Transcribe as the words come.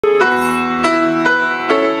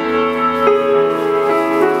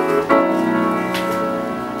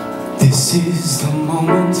This is the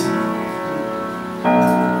moment.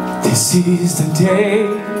 This is the day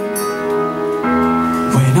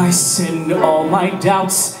when I send all my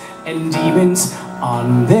doubts and demons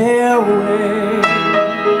on their way.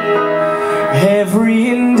 Every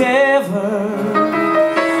endeavor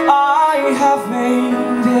I have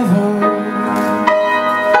made ever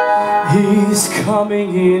is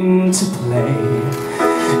coming into play,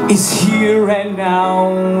 is here and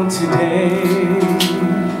now today.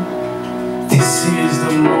 This is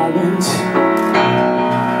the moment,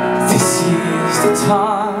 this is the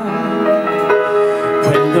time,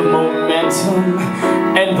 when the momentum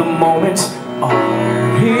and the moment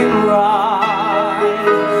are in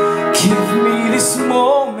rhyme. Give me this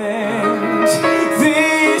moment,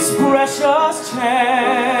 this precious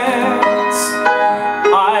chance.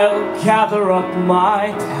 I'll gather up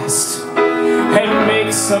my past and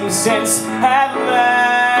make some sense at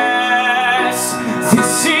last.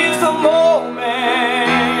 This is the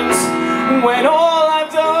moment when all I've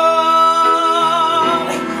done,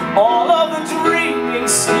 all of the dreaming,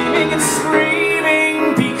 scheming and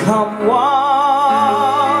screaming become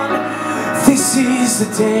one. This is the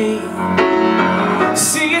day,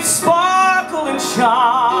 see it sparkle and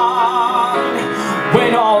shine,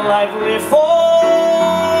 when all I've lived for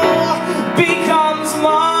becomes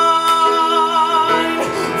mine.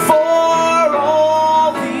 For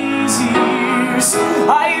all these years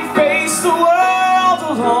I faced the world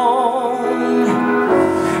alone,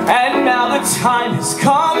 and now the time has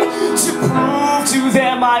come to prove to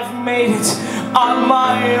them I've made it on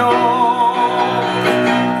my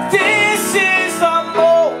own. This is the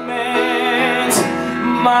moment,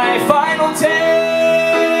 my final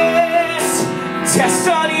test.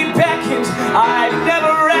 Destiny beckoned, I've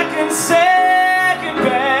never reckoned second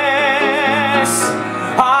best.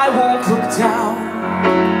 I won't look down,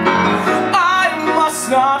 I must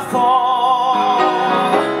not fall.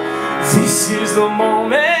 This is the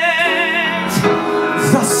moment,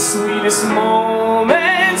 the sweetest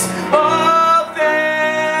moment of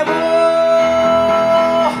them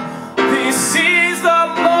all. This is the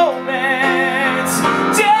moment,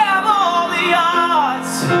 damn all the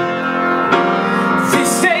odds.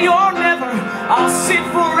 This day or never, I'll sit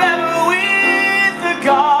forever with the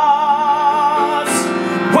gods.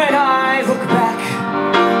 When I look back,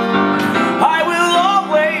 I will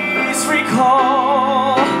always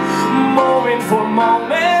recall, moment for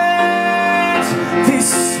moment, this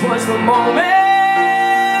was the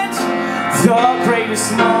moment, the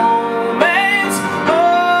greatest moment.